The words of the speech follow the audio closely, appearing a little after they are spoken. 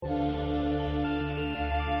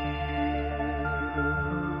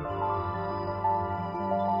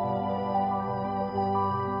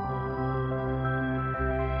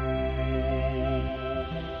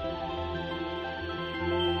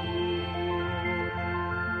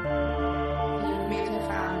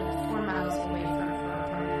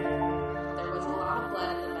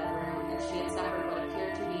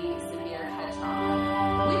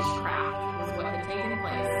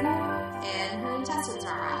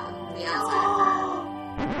the outside.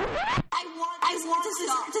 I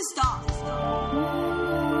want to stop.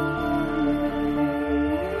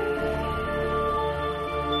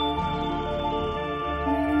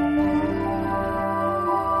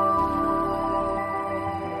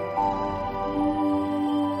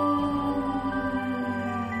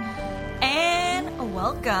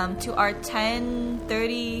 Welcome to our 10,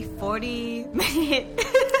 30, 40 minute.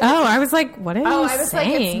 Oh, I was like, what are you I was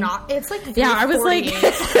saying? like, it's not. It's like yeah, I was like,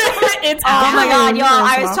 it's oh my god, y'all!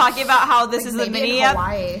 I was well. talking about how this is a maybe mini, in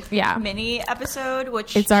Hawaii. Yeah, mini episode,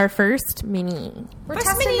 which it's our first mini. We're first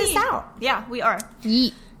testing mini. this out. Yeah, we are.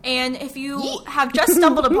 Yeet. And if you have just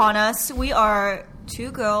stumbled upon us, we are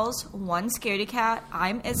two girls, one scaredy cat.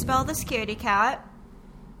 I'm Isabel, the scaredy cat.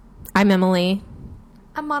 I'm Emily.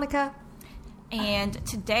 I'm Monica. And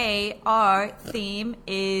today our theme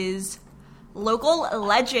is local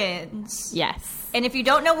legends. Yes. And if you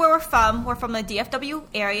don't know where we're from the DFW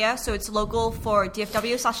area, so it's local for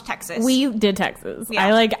DFW/Texas. We did Texas.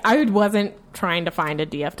 Yeah. I wasn't trying to find a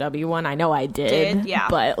DFW one. I know I did. Yeah.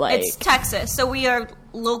 But it's Texas, so we are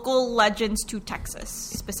local legends to Texas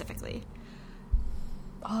specifically.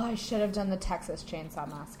 Oh, I should have done the Texas Chainsaw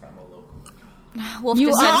Massacre. Wolfman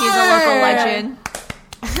You said he's a local are! legend.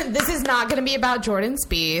 This is not going to be about Jordan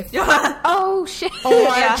Spieth oh shit. or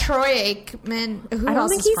Yeah. Troy Aikman. Who I don't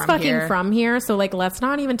else think is he's from fucking here? from here, so let's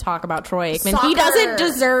not even talk about Troy Aikman. Soccer. He doesn't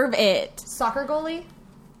deserve it. Soccer goalie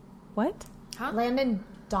What? Landon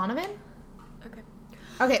Donovan. Okay.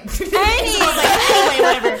 Okay. Anyway,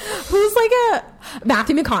 whatever. Who's like a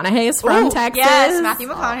Matthew McConaughey is from Texas. Yes, Matthew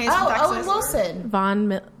McConaughey is from Texas. Owen Wilson.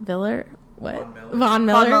 Von Miller. What? Von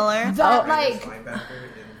Miller. Von Miller. Von Miller. That Greatest like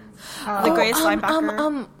linebacker The greatest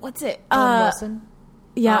linebacker. What's it? Owen Wilson.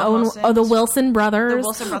 Yeah, Owen Wilson. the Wilson brothers. The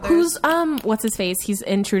Wilson brothers. Who's what's his face? He's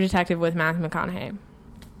in True Detective with Matthew McConaughey.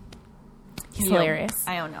 He's hilarious.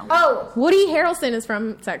 I don't know. Oh, Woody Harrelson is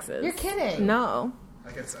from Texas. you're kidding. No,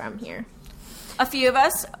 I guess from here. A few of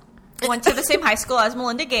us went to the same high school as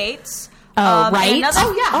Melinda Gates. Oh, right. And another,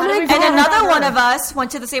 Oh, yeah. How did we And forget another about one her? of us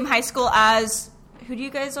went to the same high school as... Who do you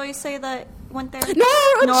guys always say that went there?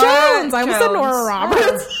 Nora Jones. I almost said Jones. Nora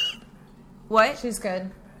Roberts. What? She's good.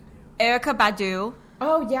 Erica Badu.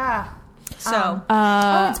 Oh yeah. So...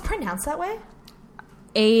 Oh, it's pronounced that way.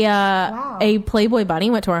 A Playboy bunny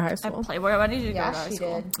went to our high school. Playboy, why did you go to Yeah, high she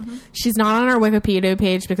school? did. She's not on our Wikipedia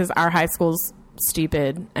page because our high school's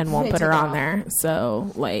stupid and won't They put her took it on off. there.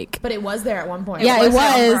 So, like... But it was there at one point. Yeah, it was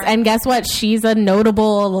there was. for- And guess what? She's a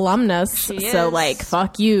notable alumnus. She So, is. like,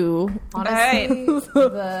 fuck you. Honestly,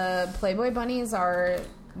 the Playboy bunnies are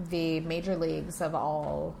the major leagues of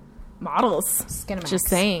all. Models. Skinamax. Just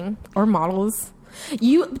saying. Or models.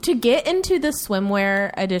 To get into the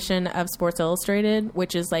swimwear edition of Sports Illustrated,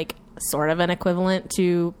 which is, like, sort of an equivalent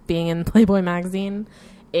to being in Playboy magazine,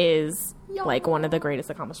 is, like, one of the greatest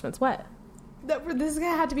accomplishments. What? This is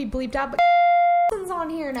gonna have to be bleeped out, but is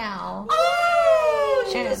on here now. Oh,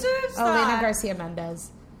 she And deserves Elena that. Garcia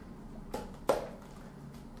Mendez.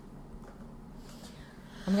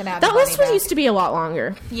 I'm gonna add That the list bunny back. used to be a lot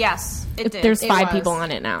longer. Yes, it did. There's It 5 was. people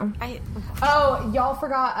on it now. Oh, y'all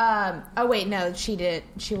forgot. Oh wait, no, she did.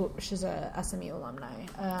 She's a SMU alumni.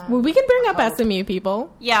 Well, we can bring up SMU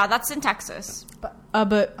people. Yeah, that's in Texas. But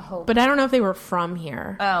But Hope. I don't know if they were from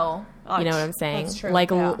here. Oh. You know what I'm saying? That's true,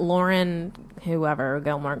 Like yeah. Lauren, whoever,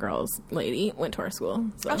 Gilmore Girls lady, went to our school.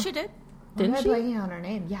 So. Oh, she did? Didn't Why am she? I blanking on her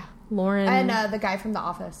name? Yeah, Lauren and the guy from The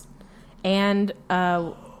Office, and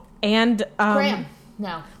Graham.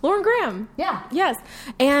 No, Lauren Graham. yeah, Yes.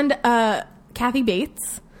 And Kathy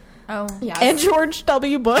Bates Oh. yeah, and George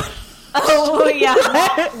W. Bush. Oh, yeah.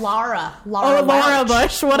 Laura Or Laura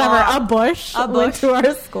Bush, whatever. Laura. A Bush went Bush. to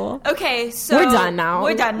our school. Okay, so... We're done now.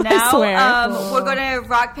 We're done I now. swear. We're going to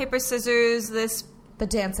rock, paper, scissors this... The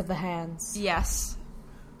Dance of the Hands. Yes.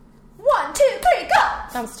 1, 2, 3, go!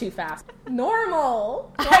 That was too fast.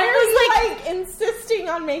 Normal. I I was like insisting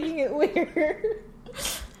on making it weird.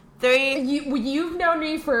 3... You've known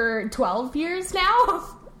me for 12 years now.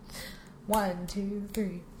 1, 2,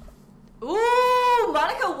 3. Ooh,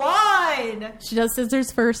 Monica won! She does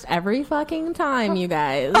scissors first every fucking time, you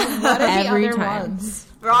guys. What are every the other time. ones?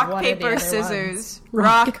 Rock, What are the paper, other scissors.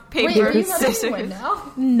 Rock, Rock, Wait, paper, are you letting me scissors. win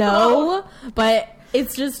now? No, but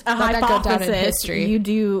it's just a Let that go down in hypothesis. history. You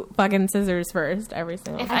do fucking scissors first every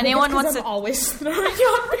single If time. anyone wants I'm to... always throwing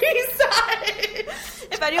on B-side.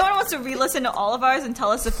 If anyone wants to re-listen to all of ours and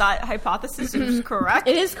tell us if that hypothesis is correct...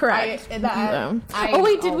 It is correct. I oh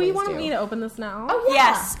wait, did we always want do. me to open this now? Oh, yeah.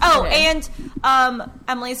 Yes. Oh, Okay. and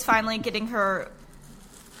Emily's finally getting her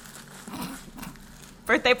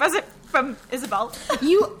birthday present from Isabel.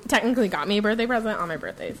 You technically got me a birthday present on my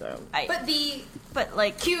birthday, so I, But but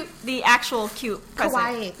like cute. The actual cute present.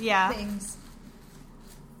 Kawaii Yeah. things.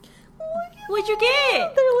 What'd you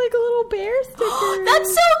get? They're like little bear stickers.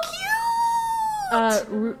 That's so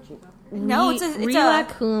cute. No, it's a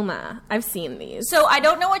Rilakkuma. I've seen these. So I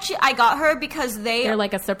don't know what I got her because They're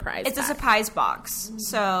like a surprise. it's a pack. surprise box.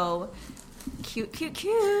 So cute.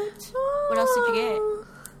 What else did you get?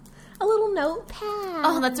 A little notepad.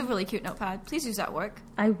 Oh, that's a really cute notepad. Please use that at work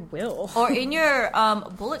I will. or in your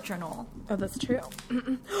bullet journal. Oh, that's true.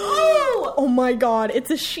 Oh my god, it's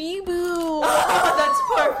a Shibu. That's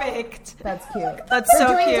perfect. That's cute. That's They're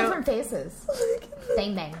so doing cute. different faces.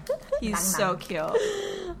 Bang bang. He's Bang, so bang.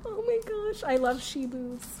 cute. Oh my gosh, I love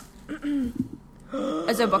Shibus.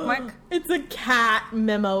 Is it a bookmark? It's a cat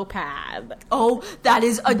memo pad. Oh, that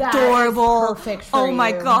is That is adorable. perfect for Oh my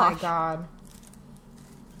you. gosh. My god.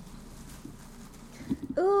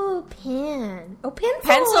 Ooh, pen. Oh, pencil.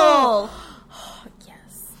 Pencil.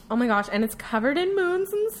 Yes. Oh my gosh, and it's covered in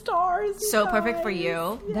moons and stars. you So perfect guys. for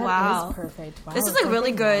you. That Wow. is perfect. Wow, This is it's a really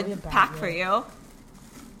something really good about pack you. for you.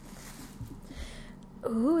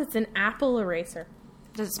 Ooh, it's an apple eraser.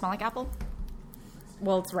 Does it smell like apple?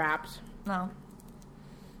 Well, it's wrapped, No.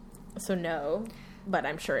 so no, but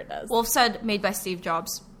I'm sure it does. Wolf said made by Steve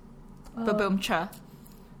Jobs. Ba-boom cha.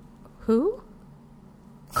 Who?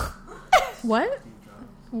 What?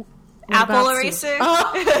 Apple about eraser?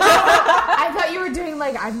 I thought you were doing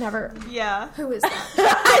like I've never. Yeah. Who is that?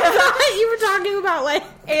 I thought you were talking about like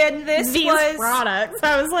And this these was products.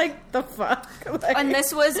 I was like, the fuck? Like, and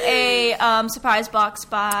this was a surprise box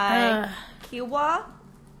by Kiwa.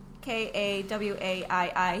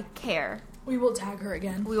 Kawaii Care. We will tag her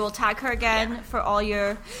again. We will tag her again for all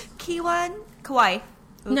your Kawaii.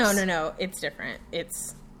 Oops. No. It's different.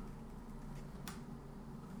 It's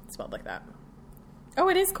spelled like that. Oh,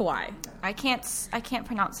 it is kawaii. I can't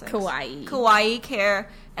pronounce this. Kawaii. Kawaii Care,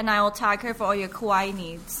 and I will tag her for all your kawaii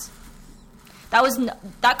needs.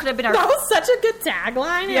 That could have been our. That was such a good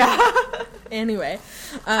tagline. Yeah. Anyway,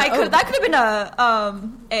 That could have been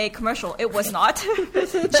a commercial. It was not.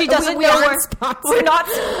 She doesn't We know aren't sponsored. we're not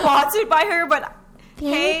sponsored by her, but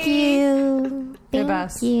Thank hey, you. They're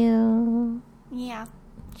best. You. yeah,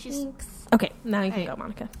 she's okay. Now you can Hey. go,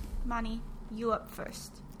 Monica. Mani. You up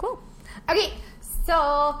first? Cool. Okay,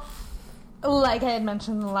 so like I had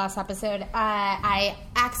mentioned in the last episode, I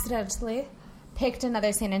accidentally picked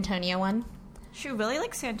another San Antonio one. She really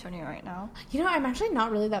likes San Antonio right now. You know, I'm actually not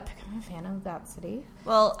really that big of a fan of that city.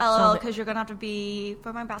 Well, LOL, Stop it. because you're gonna have to be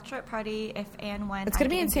for my bachelorette party if and when It's I going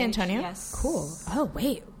to be get in San engaged. Antonio? Yes. Cool. Oh,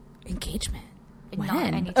 wait. Engagement. Not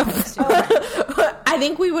When? anytime soon. I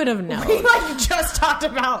think we would have known. We like just talked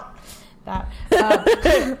about that.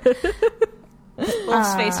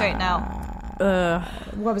 Wolf's face right now.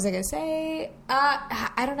 What was I going to say?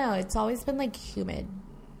 I don't know. It's always been like humid.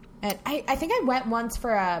 And I think I went once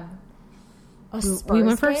for a Spurs We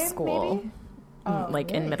went for game, school, maybe? Oh, like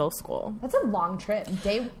in really? middle school. That's a long trip.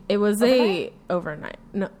 It was a overnight.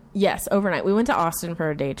 No, yes, overnight. We went to Austin for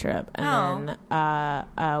a day trip, and then we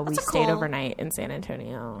That's a stayed cool- overnight in San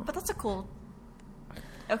Antonio. But that's a cool.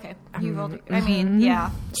 Okay, you rolled. I mean,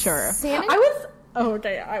 yeah. Sure. San- I was. Oh,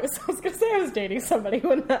 okay. I was gonna say I was dating somebody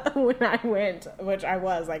when I went, which I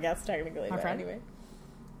was, I guess, technically. My but friend? Anyway,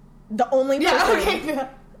 the only person. Yeah, okay.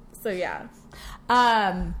 So yeah.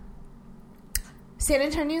 San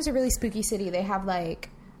Antonio is a really spooky city. They have like,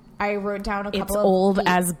 I wrote down a couple It's of old the-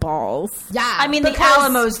 as balls. Yeah, I mean, the because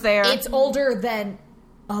Alamo's there. It's older than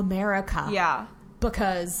America. Yeah.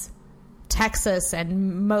 because Texas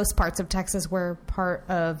and most parts of Texas were part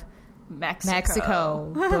of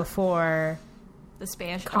Mexico before. The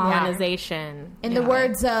Spanish Colonization. In the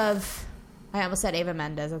words of, I almost said Eva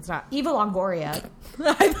Mendes. It's not Eva Longoria.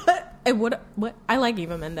 I thought it would. What I like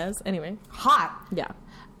Eva Mendes. Anyway, Hot. yeah.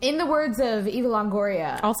 In the words of Eva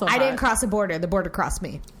Longoria, Also I hot. didn't cross the border crossed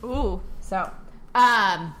me. Ooh. So,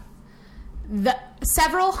 the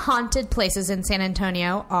several haunted places in San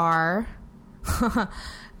Antonio are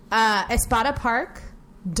Espada Park,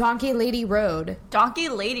 Donkey Lady Road, Donkey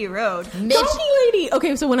Lady Road. Donkey Lady.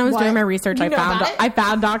 Okay, so when I was What? doing my research, You I know found about it? I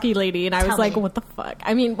found Donkey Lady, and I was Tell like, me. "What the fuck?"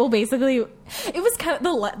 I mean, well, basically, it was kind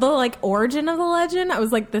of the like origin of the legend. I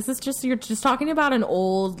was like, "This is just you're just talking about an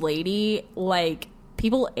old lady like."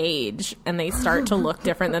 People age and they start to look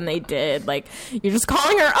different than they did. Like, you're just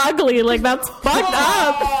calling her ugly. Like, that's fucked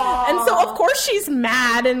up. And so, of course, she's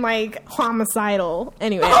mad and like homicidal.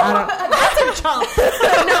 Anyway, I don't. That's a jump.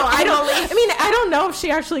 No, I don't. I mean, I don't know if she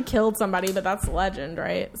actually killed somebody, but that's legend,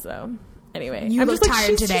 right? So, anyway, You I'm look just like, tired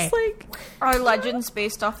she's today. just like Are legends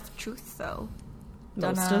based off of truth, though?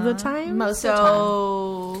 most of the time. Most of the time.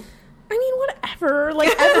 So I mean, whatever.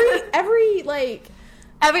 Like every like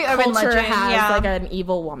Every urban culture legend has yeah. like an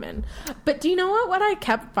evil woman. But do you know what I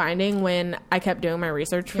kept finding when I kept doing my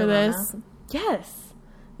research for Yolanda? this? Yes.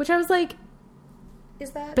 Which I was like,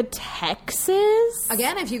 Is that but Texas?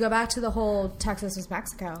 again? If you go back to the whole Texas is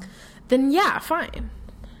Mexico, Then yeah, fine.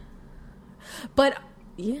 But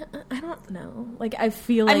yeah, I don't know. Like I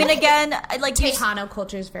feel like I mean, again, like Tejano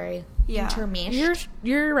culture is very Yeah. intermeshed.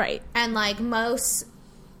 you're right. And like most,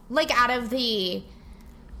 like out of the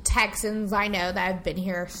Texans I know that have been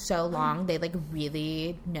here so long, they like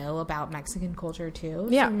really know about Mexican culture too.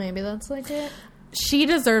 Yeah. So maybe that's like it. She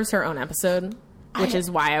deserves her own episode, which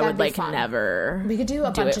is why I that'd would be like fun. never. We could do a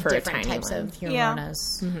it bunch of for a different tiny types one. of Yeah.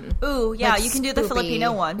 Lloronas. Ooh, yeah, Like you can do the spoopy.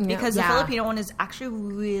 Filipino one because the Yeah. Filipino one is actually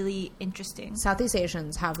really interesting. Southeast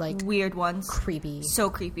Asians have like Weird ones. creepy, So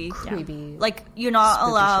creepy. creepy. Like you're not Spooky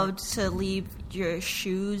allowed to leave your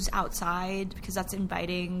shoes outside because that's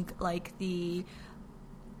inviting like the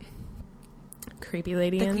Creepy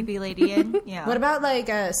lady. in. creepy lady in. Yeah. What about like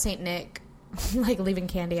Saint Nick, like leaving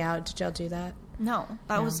candy out? Did y'all do that? No,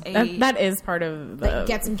 that was a That is part of the. Like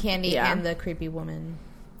get some candy yeah. and the creepy woman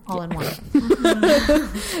all in one.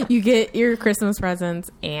 You get your Christmas presents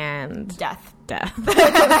and death. death.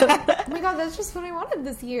 Oh my god, that's just what I wanted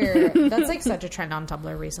this year. That's like such a trend on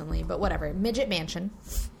Tumblr recently, but whatever. Midget Mansion.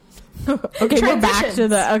 Okay, we're back to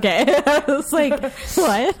the. Okay, it's like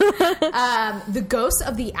what? The Ghosts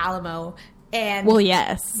of the Alamo and Well,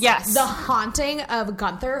 yes. Yes. the haunting of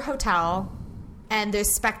Gunther Hotel and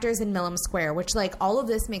there's specters in Millam Square, which like all of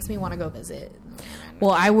this makes me want to go visit.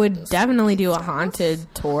 Well, I would definitely do a haunted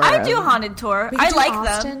tour. I do a of- haunted tour. We could I do like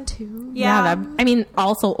Austin them. too. Yeah. I mean,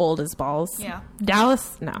 also old as balls. Yeah.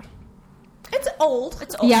 Dallas, no. It's old.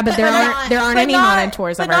 It's old. Yeah, but there not- aren't but any not- haunted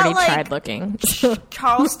tours. but I've already not, like, tried looking.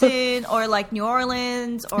 Charleston or like New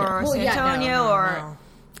Orleans or Well, San yeah, no, Antonio no, or no.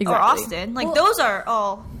 Exactly. or Austin. Like Well- those are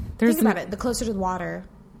all There's Think about it. The closer to the water,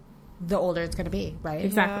 the older it's going to be, right?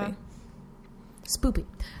 Exactly. Spoopy.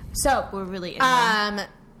 So, we're really in them.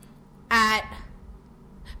 at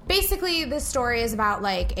basically this story is about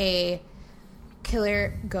like a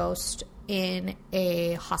killer ghost in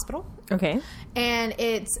a hospital, Okay. and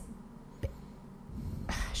it's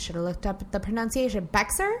should have looked up the pronunciation.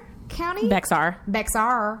 Bexar County,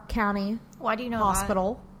 Bexar County Why do you know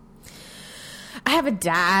Hospital. I have a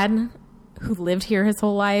dad who lived here his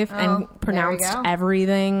whole life and pronounced go.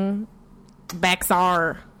 everything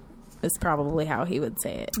Bexar is probably how he would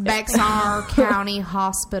say it. Bexar County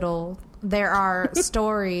Hospital. There are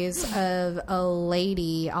stories of a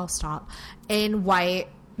lady, I'll stop, in white,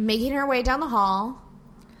 making her way down the hall,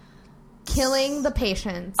 killing the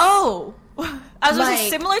patients. Oh, I was Like-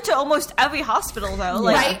 similar to almost every hospital though.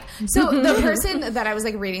 Like, Right? So the person that I was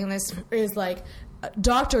like reading this is like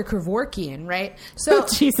Dr. Kevorkian, right? So,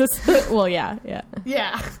 Jesus. Well, yeah.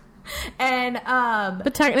 yeah. And,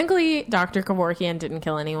 But technically, Dr. Kevorkian didn't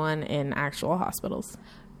kill anyone in actual hospitals.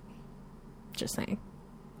 Just saying.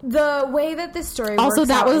 the way that this story Also, works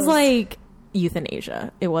that out was is, like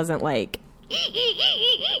euthanasia. It wasn't like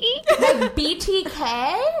like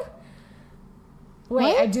BTK? Wait,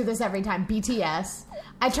 What? I do this every time. BTS.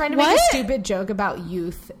 I tried to make What? a stupid joke about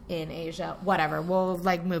youth in Asia. Whatever. We'll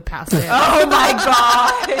like move past it. oh my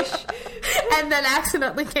gosh. And then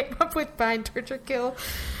accidentally came up with Bind, Torture, Kill.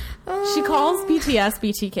 she calls BTS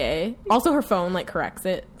BTK. Also, her phone like corrects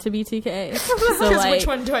it to BTK. So Because like, which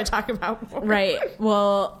one do I talk about more? right?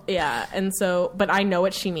 Well, yeah. And so, but I know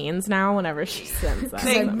what she means now. Whenever she sends that.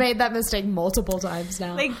 I've made that mistake multiple times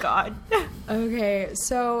now. Thank God. Okay,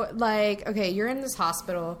 so like, okay, you're in this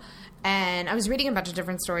hospital, and I was reading a bunch of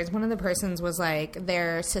different stories. One of the persons was like,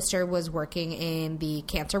 their sister was working in the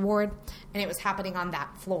cancer ward, and it was happening on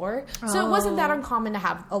that floor. So it wasn't that uncommon to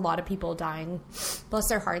have a lot of people dying, bless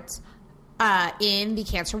their hearts, in the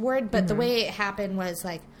cancer ward. But the way it happened was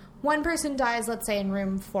like, one person dies, let's say, in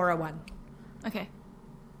room 401. Okay.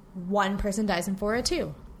 One person dies in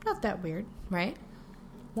 402. Not that weird, right?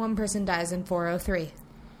 One person dies in 403.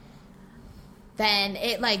 Then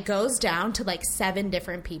it like goes down to like 7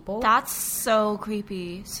 different people That's so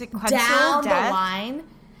creepy. Sequential down death. the line.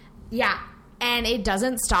 Yeah. And it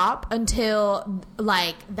doesn't stop until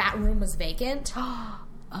like that room was vacant. Oh.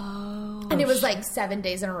 And it was like 7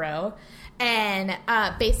 days in a row. And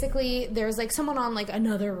basically there was like someone on like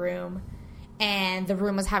another room, and the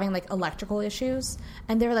room was having like electrical issues,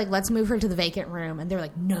 and they were like, let's move her to the vacant room. And they were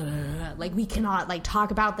like, no, like we cannot like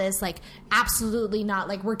talk about this, like absolutely not,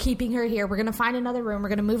 like we're keeping her here, we're gonna find another room, we're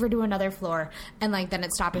gonna move her to another floor. And like then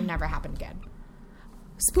it stopped and never happened again.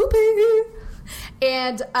 Spoopy.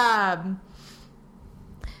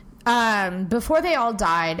 And before they all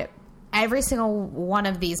died, every single one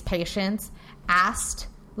of these patients asked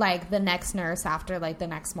like the next nurse after like the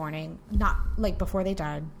next morning, not like before they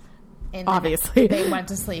died. And then Obviously. they went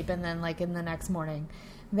to sleep, and then like in the next morning,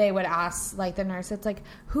 they would ask like the nurse, it's like,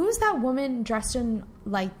 who's that woman dressed in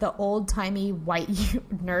like the old timey white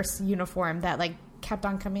nurse uniform that like kept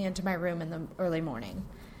on coming into my room in the early morning?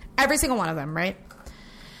 Every single one of them, right?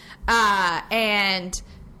 And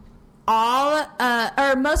all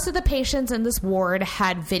or most of the patients in this ward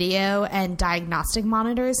had video and diagnostic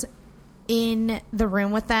monitors in the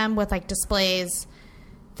room with them, with like displays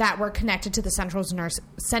that were connected to the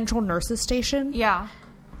central nurses station. Yeah.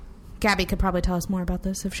 Gabby could probably tell us more about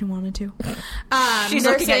this if she wanted to. She's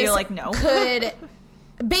looking at you nurses like, no. Could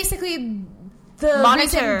basically, the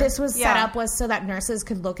Monitor. reason this was set Yeah. up was so that nurses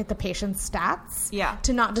could look at the patient's stats. Yeah.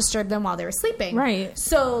 To not disturb them while they were sleeping. Right.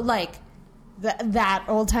 So like that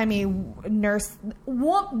old timey nurse,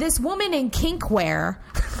 this woman in kinkwear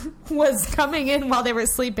was coming in while they were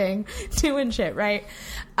sleeping, doing shit. Right.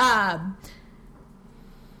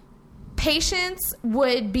 Patients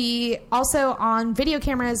would be also on video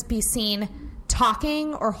cameras be seen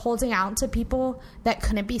talking or holding out to people that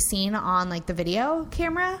couldn't be seen on like the video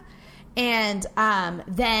camera. And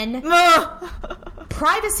then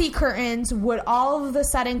privacy curtains would all of a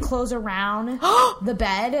sudden close around the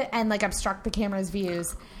bed and like obstruct the camera's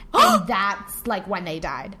views. And that's like when they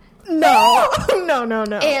died. No. No.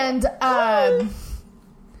 And The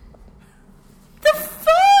fuck?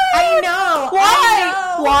 I know. Why? I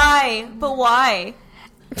know. Why? But why?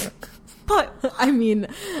 But I mean,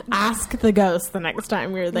 ask the ghost the next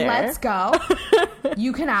time you're there. Let's go.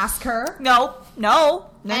 You can ask her. no.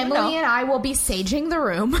 Emily and I will be saging the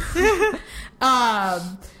room.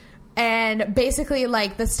 And basically,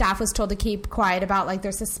 like, the staff was told to keep quiet about, like,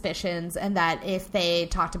 their suspicions, and that if they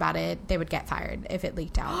talked about it, they would get fired if it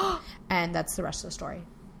leaked out. And that's the rest of the story.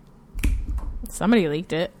 Somebody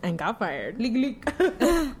leaked it and got fired.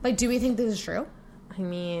 Like, do we think this is true? I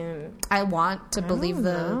mean, I want to believe don't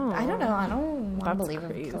know. I don't know. I don't want to That's believe in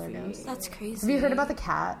crazy. killer ghosts. That's crazy. Have you heard about the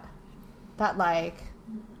cat that, like,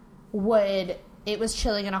 it was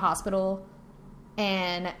chilling in a hospital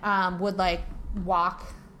and would, like,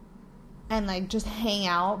 walk and, like, just hang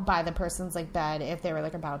out by the person's, like, bed if they were,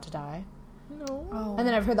 like, about to die? no. And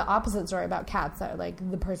then I've heard the opposite story about cats that, like,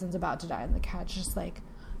 the person's about to die and the cat's just, like,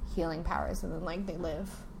 healing powers and then, like, they live.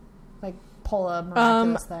 Like, pull a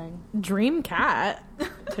miraculous thing. Dream cat,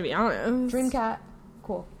 to be honest. Dream cat.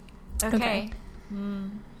 Cool. Okay. Okay.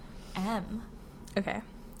 M. Okay.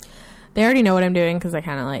 They already know what I'm doing because I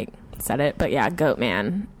kind of like said it, but yeah, Goat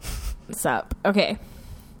Man. What's up? Okay.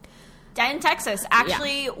 Denton, Texas.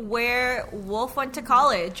 Actually, where Wolf went to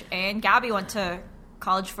college and Gabby went to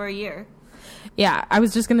college for a year. Yeah, I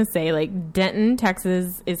was just going to say, like, Denton,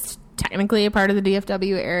 Texas is technically a part of the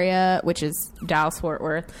DFW area, which is Dallas-Fort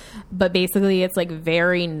Worth. But basically, it's, like,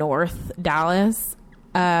 very north Dallas.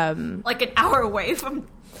 Like an hour away from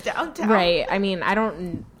downtown. Right. I mean,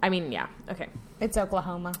 yeah. Okay. It's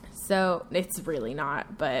Oklahoma. So, it's really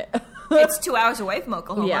not, but... It's 2 hours away from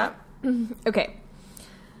Oklahoma. Yeah. Okay.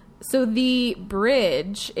 So the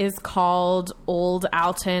bridge is called Old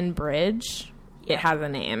Alton Bridge. It has a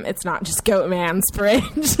name. It's not just Goat Man's Bridge.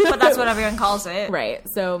 But that's what everyone calls it. Right.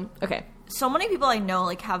 So, okay. So many people I know,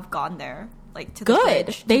 like, have gone there. Like, to the Good.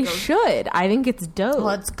 bridge. to They go- should. I think it's dope.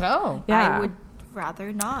 Let's go. Yeah. I would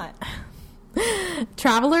rather not.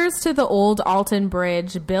 Travelers to the Old Alton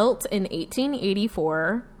Bridge, built in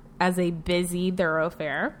 1884 as a busy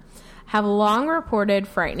thoroughfare, have long reported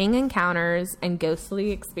frightening encounters and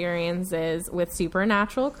ghostly experiences with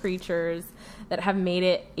supernatural creatures that have made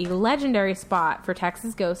it a legendary spot for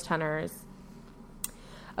Texas ghost hunters.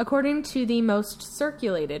 According to the most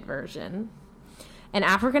circulated version, an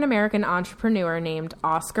African-American entrepreneur named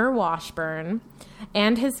Oscar Washburn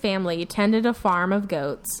and his family tended a farm of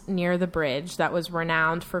goats near the bridge that was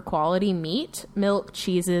renowned for quality meat, milk,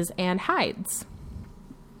 cheeses, and hides.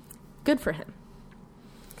 Good for him.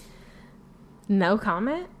 No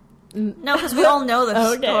comment? No, because we all know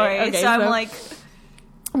the Okay, story. okay, so I'm so- like,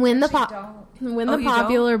 When the Oh, when the you don't?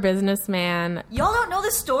 popular businessman y'all don't know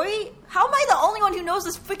this story? How am I the only one who knows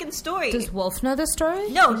this freaking story? Does Wolf know the story?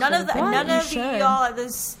 No, none of the, What? none You of should. y'all at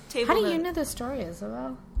this table. How do you know the story,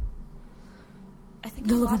 Isabel? I think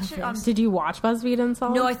I watched it on. did you watch BuzzFeed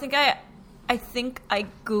Unsolved? No, I think I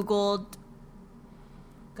googled.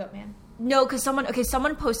 Goatman. No, because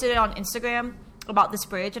someone posted it on Instagram about this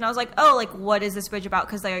bridge, and I was like, oh, like, what is this bridge about?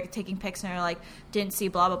 Because they're like, taking pics, and they're like, didn't see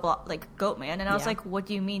blah blah blah, like Goatman, and I was Yeah. like, what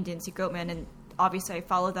do you mean didn't see Goatman? And obviously, I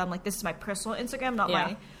follow them. Like, this is my personal Instagram, not Yeah.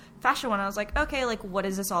 my fashion one. I was like, okay, like, what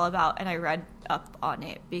is this all about? And I read up on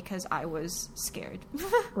it because I was scared.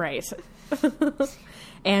 Right.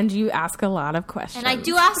 And you ask a lot of questions. And I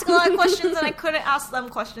do ask a lot of questions, and I couldn't ask them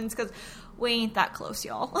questions because we ain't that close,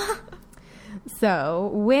 y'all.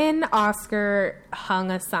 So when Oscar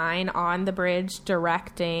hung a sign on the bridge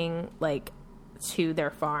directing, like, to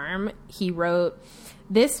their farm, he wrote,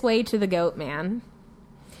 "This way to the Goat Man."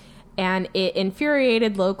 And it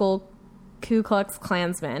infuriated local Ku Klux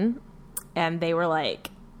Klansmen. And they were like,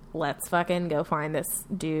 let's fucking go find this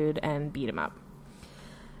dude and beat him up.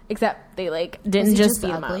 Except they, like, didn't he just just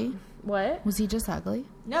beat him ugly? up. What? Was he just ugly?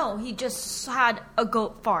 No, he just had a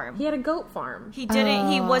goat farm. He had a goat farm. He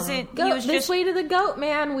didn't. He wasn't. Goat, He was this just. way to the Goat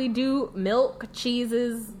Man. We do milk,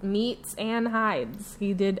 cheeses, meats, and hides.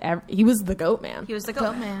 He did. He was the Goat Man. He was the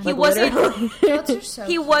Goat goat man. He Like, wasn't. literally. Goats are so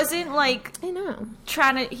He wasn't like I know.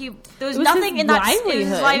 trying to. There was It was nothing his in that. It was his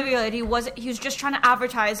livelihood. livelihood. He wasn't. He was just trying to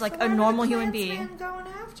advertise like a normal human being. Going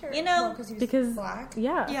after You know, Because black.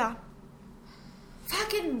 yeah. Yeah.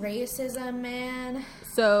 Fucking racism, man.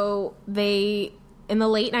 So they, in the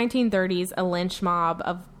late 1930s, a lynch mob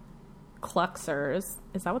of Kluxers.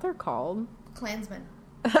 Is that what they're called? Klansman.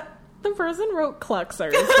 The person wrote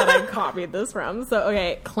Kluxers that I copied this from. So,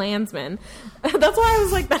 okay, Klansmen. That's why I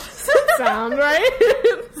was like, that doesn't sound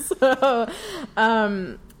right.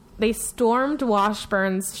 So, they stormed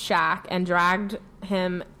Washburn's shack and dragged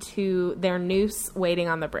him to their noose waiting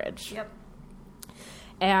on the bridge. Yep.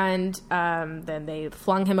 And then they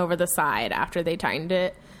flung him over the side after they tightened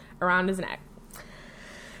it around his neck.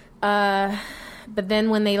 But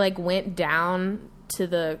then when they, like, went down to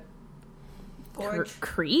the Gorge.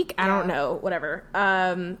 creek, I don't know,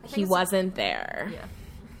 whatever, he wasn't there. Yeah.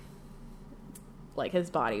 Like,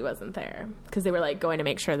 his body wasn't there. Because they were, like, going to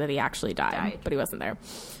make sure that he actually died. But he wasn't there.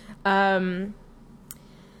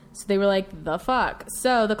 So they were like, the fuck?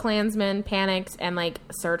 So the Klansmen panicked and, like,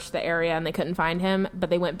 searched the area and they couldn't find him. But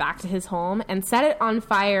they went back to his home and set it on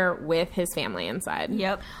fire with his family inside.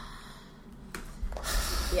 Yep.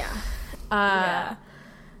 Yeah. Yeah.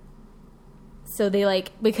 So they,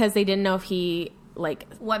 like, because they didn't know if he, like,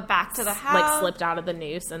 Went back to the house. like, slipped out of the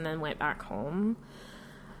noose and then went back home.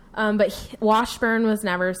 But Washburn was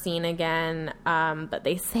never seen again. But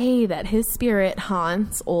they say that his spirit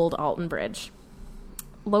haunts Old Alton Bridge.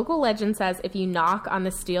 Local legend says if you knock on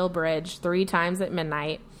the steel bridge 3 times at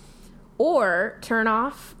midnight, or turn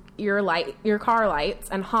off your car lights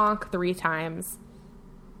and honk 3 times,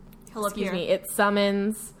 He'll appear. it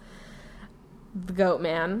summons the Goat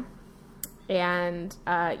Man, and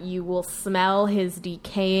you will smell his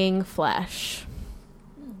decaying flesh.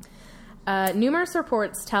 Numerous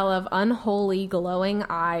reports tell of unholy glowing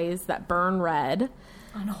eyes that burn red.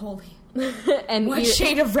 Unholy. And What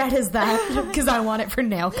shade of red is that? Because I want it for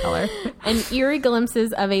nail color. and eerie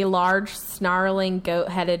glimpses of a large, snarling,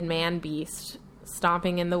 goat-headed man-beast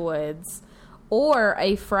stomping in the woods, or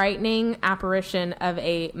a frightening apparition of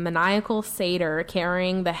a maniacal satyr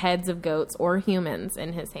carrying the heads of goats or humans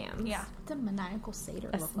in his hands. Yeah. What the maniacal satyr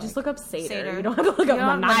look Just look up satyr. Satyr. You don't have to look You up don't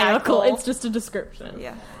have maniacal. maniacal. It's just a description.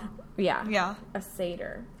 Yeah. Yeah. Yeah. A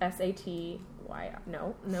satyr. S-A-T-Y.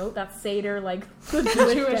 No, that's satyr, like the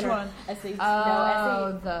Jewish one.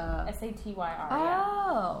 the... S-A-T-Y-R.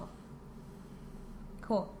 Oh.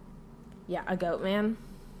 Cool. Yeah, a goat man.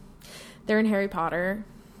 They're in Harry Potter,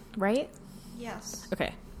 right? Yes.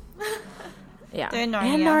 Okay. Yeah. They're in Narnia.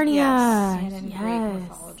 And Narnia. Yes. And in Greek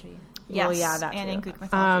mythology. Yes. Well, yeah, that and too. in Greek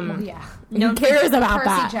mythology. Yeah. Who cares about Percy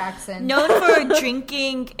that? Jackson. Known for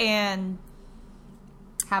drinking and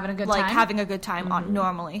Having a good like time. having a good time on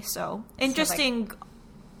normally. So interesting,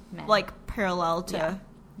 Men. like parallel to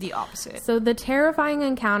the opposite. So the terrifying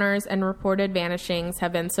encounters and reported vanishings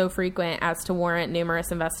have been so frequent as to warrant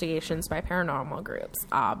numerous investigations by paranormal groups,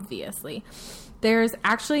 obviously. There's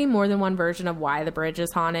actually more than one version of why the bridge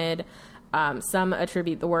is haunted. Some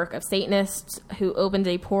attribute the work of Satanists who opened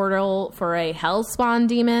a portal for a hellspawn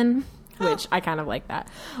demon, which I kind of like that.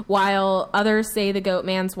 While others say the Goat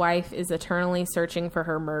Man's wife is eternally searching for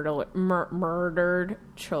her murdered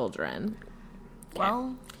children.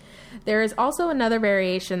 Well, There is also another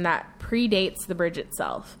variation that predates the bridge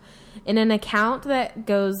itself. In an account that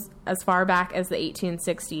goes as far back as the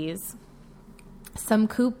 1860s, some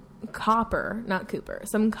Copper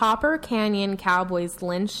Canyon cowboys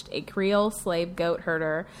lynched a Creole slave goat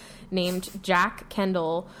herder named Jack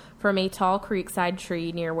Kendall from a tall creekside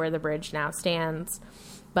tree near where the bridge now stands.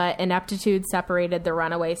 But ineptitude separated the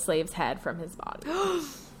runaway slave's head from his body.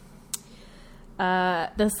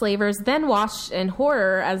 The slavers then watched in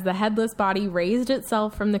horror as the headless body raised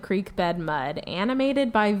itself from the creek bed mud,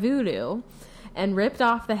 animated by voodoo, and ripped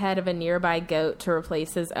off the head of a nearby goat to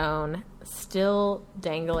replace his own, still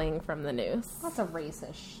dangling from the noose. That's a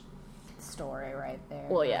racist story right there.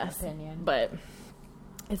 Well, in my yes, opinion. but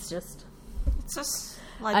it's just It's just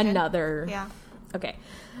legend. another. Yeah. Okay,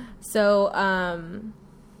 so I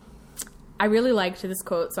really liked this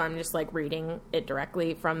quote, so I'm just like reading it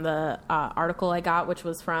directly from the article I got, which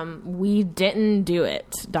was from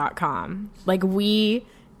wedidn'tdoit.com. Like, we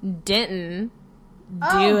didn't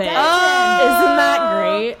do it. Isn't that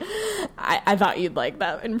great? I thought you'd like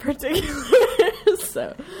that in particular.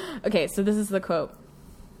 So, okay, so this is the quote.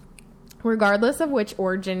 Regardless of which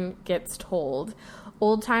origin gets told,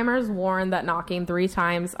 old-timers warn that knocking 3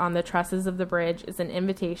 times on the trusses of the bridge is an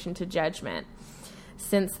invitation to judgment,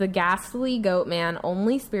 since the ghastly goat man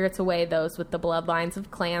only spirits away those with the bloodlines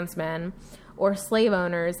of clansmen or slave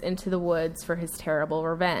owners into the woods for his terrible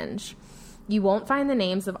revenge. You won't find the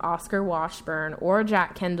names of Oscar Washburn or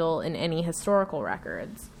Jack Kendall in any historical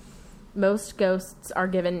records. Most ghosts are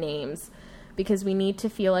given names because we need to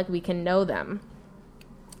feel like we can know them.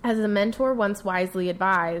 As a mentor once wisely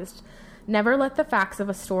advised, never let the facts of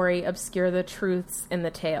a story obscure the truths in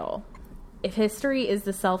the tale. If history is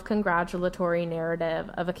the self-congratulatory narrative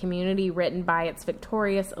of a community written by its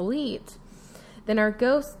victorious elite, then our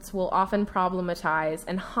ghosts will often problematize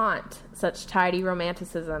and haunt such tidy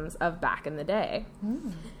romanticisms of back in the day.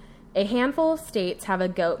 A handful of states have a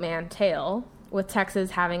goatman tale, with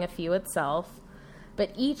Texas having a few itself, but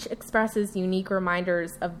each expresses unique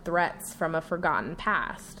reminders of threats from a forgotten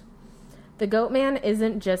past. The Goatman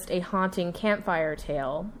isn't just a haunting campfire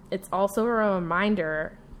tale, it's also a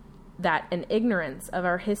reminder that an ignorance of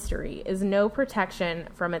our history is no protection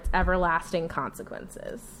from its everlasting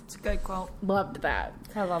consequences. It's a good quote. Loved that.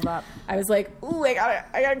 I love that. I was like, ooh, I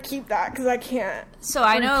gotta keep that because I can't. So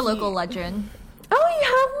I know a local legend. Oh, you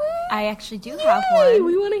have one? I actually do have Yay, one.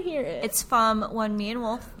 we want to hear it. It's from when me and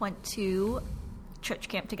Wolf went to church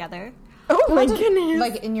camp together oh my goodness.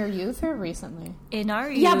 Like in your youth or recently? in our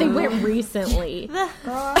yeah, they youth. went recently.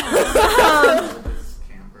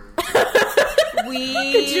 We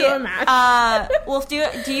Could you imagine? Wolf, do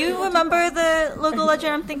you remember the local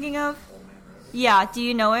legend I'm thinking of? Yeah, do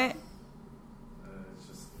you know it?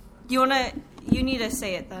 Do you wanna? You need to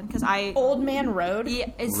say it then, because I. Old Man Road? Yeah,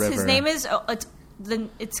 his River. name is.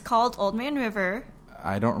 It's called Old Man River.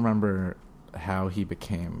 I don't remember how he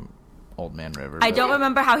became Old Man River. I but- don't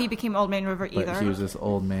remember how he became Old Man River either. But he was this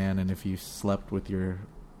old man, and if you slept with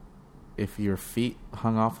if your feet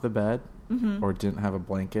hung off the bed or didn't have a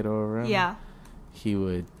blanket over him, Yeah, he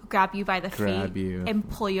would. grab you by the Grab feet you. and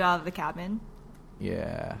pull you out of the cabin.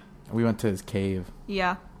 Yeah, we went to his cave.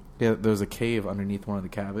 Yeah. Yeah, there was a cave underneath one of the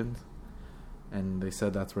cabins, and they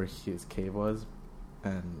said that's where his cave was,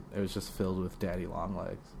 and it was just filled with daddy long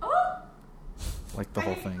legs, like the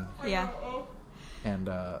whole thing. Yeah. And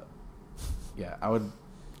yeah, I would.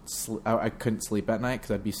 I couldn't sleep at night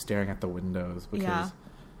because I'd be staring at the windows because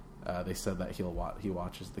they said that he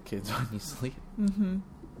watches the kids when you sleep.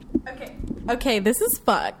 Okay, this is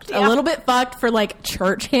fucked. Yeah. A little bit fucked for like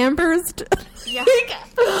church campers. Yeah.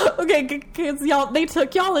 Okay, because they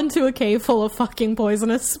took y'all into a cave full of fucking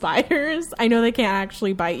poisonous spiders. I know they can't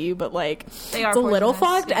actually bite you, but like They are it's a little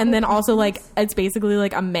poisonous, fucked. yeah. And then also like it's basically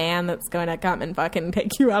like a man that's going to come and fucking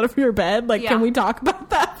take you out of your bed. Like, Yeah. can we talk about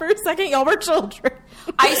that for a second? Y'all were children.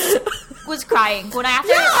 Was crying when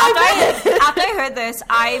after I heard this.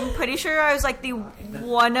 I'm pretty sure I was like the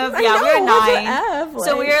one of I we know, were what the 9, F,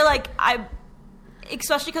 so we like- were like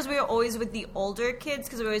especially because we were always with the older kids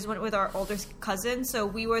because we always went with our older cousins, so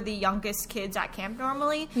we were the youngest kids at camp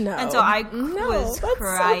normally. No. And so I No, was that's so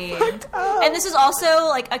crying. fucked up. And this is also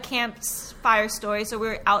like a campfire story, so we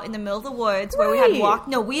were out in the middle of the woods where we had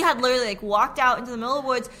Right. we had literally like walked out into the middle of the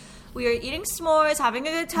woods. We were eating s'mores, having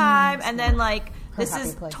a good time, and then like this happy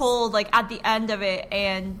is place. told like at the end of it,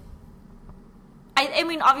 and I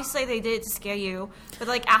mean obviously they did it to scare you, but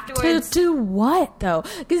like To afterwards, do what though?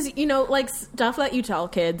 Because you know, like stuff that you tell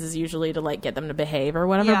kids is usually to like get them to behave or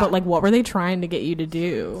whatever. Yeah. But like, what were they trying to get you to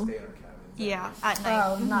do? yeah, at night.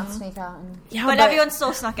 Oh, not sneak out. And... Yeah, But everyone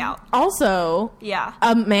still snuck out. also. Yeah.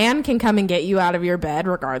 A man can come and get you out of your bed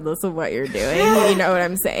regardless of what you're doing. You know what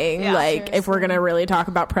I'm saying? Yeah, like, if we're gonna really talk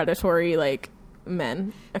about predatory, like,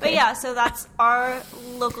 men. But Okay. yeah, so that's our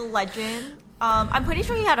local legend. I'm pretty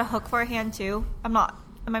sure he had a hook for a hand too. I'm not.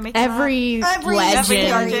 Am I making Every that up? legend.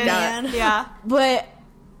 legend. does. Yeah. But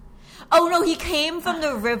Oh no, he came from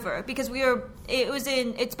the river because we were.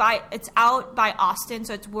 It's out by Austin,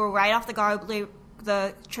 so we're right off the Guadalupe.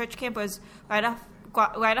 The church camp was right off the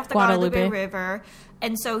Guadalupe. Guadalupe River,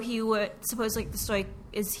 and so he would supposedly the story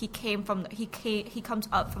is he comes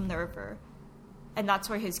up from the river. and that's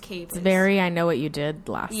where his cave is. Very, I know what you did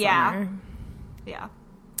last summer. Yeah.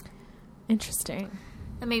 Interesting.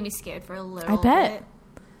 That made me scared for a little I bet.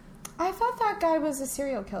 bit. I thought that guy was a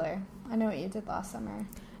serial killer. I know what you did last summer.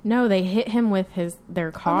 No, they hit him with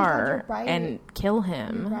their car you're right. and kill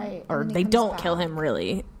him. You're right. Or And then they he comes don't back. kill him,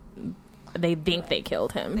 really. They think they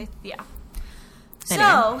killed him. Yeah. Anyway.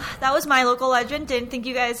 So that was my local legend. Didn't think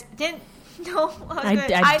you guys didn't know.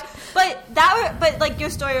 I- But like your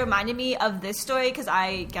story reminded me of this story because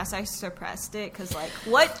I guess I suppressed it because like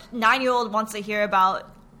what 9-year-old wants to hear about?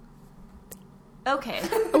 Okay,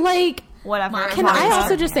 Like, whatever. can I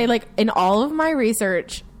also just say, like, in all of my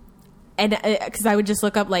research, and because I would just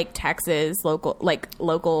look up like Texas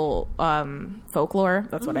local folklore.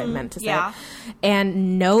 That's what I meant to say. Yeah.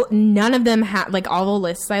 And none of them had, like, all the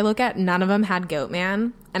lists I look at, none of them had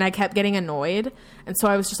Goatman, and I kept getting annoyed. And so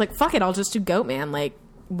I was just like, fuck it, I'll just do Goatman. Like,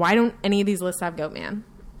 why don't any of these lists have Goatman?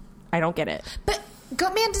 I don't get it. But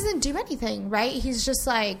Goatman doesn't do anything, right? He's just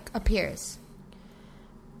like appears.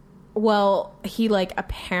 Well, he, like,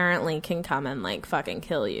 apparently can come and, like, fucking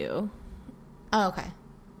kill you Oh, okay.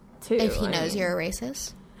 too. If he I knows mean, you're a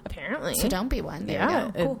racist, apparently. so don't be one. There Yeah.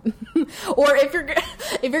 you go. Cool. Or if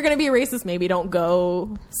you're gonna be a racist, maybe don't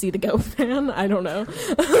go see the Goat fan. I don't know.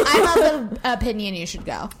 I have the opinion you should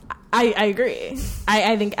go. I agree.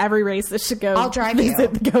 I think every racist should go. I'll drive you.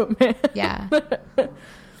 visit the Goat man. Yeah.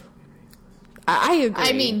 I agree.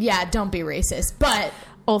 I mean, yeah, don't be racist, but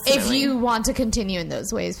Ultimately. if you want to continue in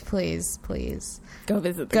those ways, please go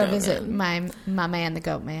visit the go Goat visit man. my man, the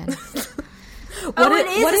Goat Man.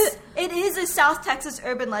 It is a South Texas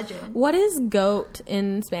urban legend. What is goat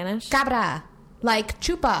in Spanish? Cabra, like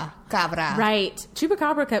chupa cabra. Right.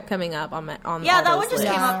 Chupacabra kept coming up on Yeah, all that those one just lists.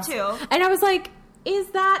 came Yeah. up too. And I was like, is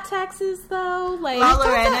that Texas though? Like, La I thought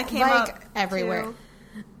Lorena that, came like, up everywhere. too.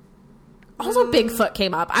 also Bigfoot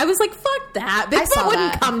came up. I was like, fuck that. I Bigfoot saw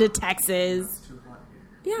wouldn't that. come to Texas.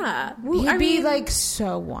 Yeah. Well, He'd I be mean, like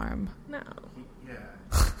so warm. no. Yeah,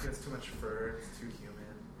 he has too much fur. It's too human.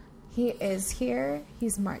 He is here.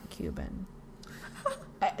 He's Mark Cuban.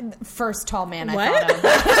 First tall man I What? thought of.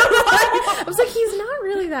 I was like, he's not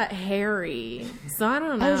really that hairy, so I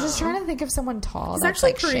don't know. I was just trying to think of someone tall. He's that's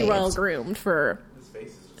actually like pretty shaved. well groomed for. His face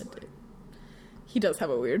is just like. He does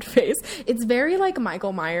have a weird face. It's very like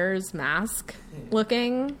Michael Myers mask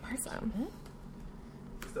looking. So.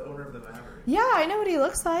 He's the owner of the Maverick. Yeah, I know what he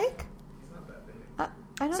looks like. He's not that big.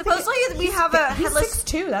 I don't Supposedly think we have a he's headless.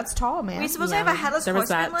 6'2". That's tall, man. We supposedly have a headless There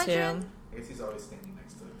was horseman that legend. too. I guess he's always standing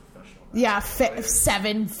next to professional. Yeah, players.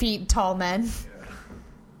 7 feet tall men.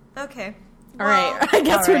 Okay. All right, I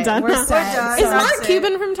guess all we're right, done. we're now. set. done. Is That's Mark it.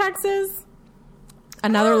 Cuban from Texas?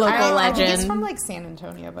 Another local I think legend. he's from like San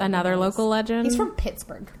Antonio. But Another who knows? local legend. He's from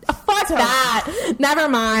Pittsburgh. Fuck that. Never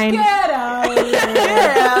mind. Get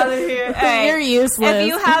out of here. All right. You're useless. If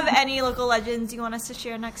you have any local legends you want us to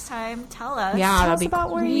share next time, tell us. yeah, Tell that'd us be about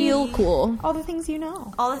where real you- cool. All the things you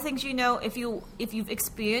know. All the things you know. If you've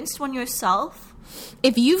experienced one yourself,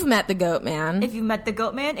 If you've met the Goat Man, if you met the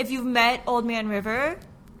Goat Man, if you've met Old Man River,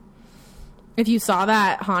 if you saw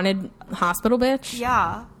that haunted hospital bitch,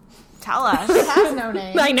 yeah, tell us. Has no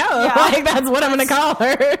name. I know. Yeah. Like that's what I'm gonna call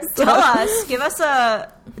her. So- Tell us. Give us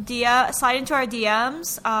a DM. Slide into our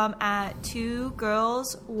DMs at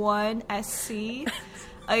 2girls1sc.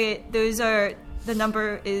 Those are the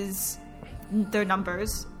number is their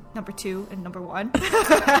numbers. Number 2 and number 1.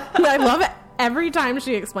 I love it. Every time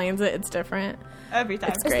she explains it, it's different. Every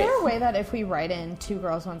time. Is there a way that if we write in 2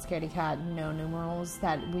 girls, 1 scaredy cat, no numerals,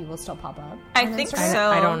 that we will still pop up? I on think Instagram?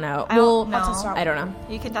 so. I don't know. I Well, don't know. I'll test it out. I don't know.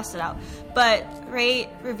 You can test it out. But rate,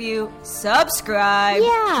 review, subscribe.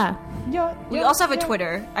 Yeah. We also have a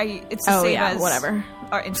Twitter. It's the Oh, same yeah, as whatever.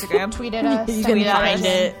 our Instagram. Tweet at us. You send can us find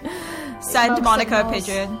messages. it. Send Smoke Monica signals. a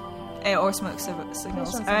pigeon. Or smoke signals. Please don't All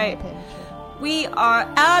send right. me a picture. We are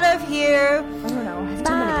out of here. I don't know. I have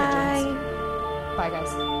too many pigeons. Bye,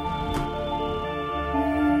 guys.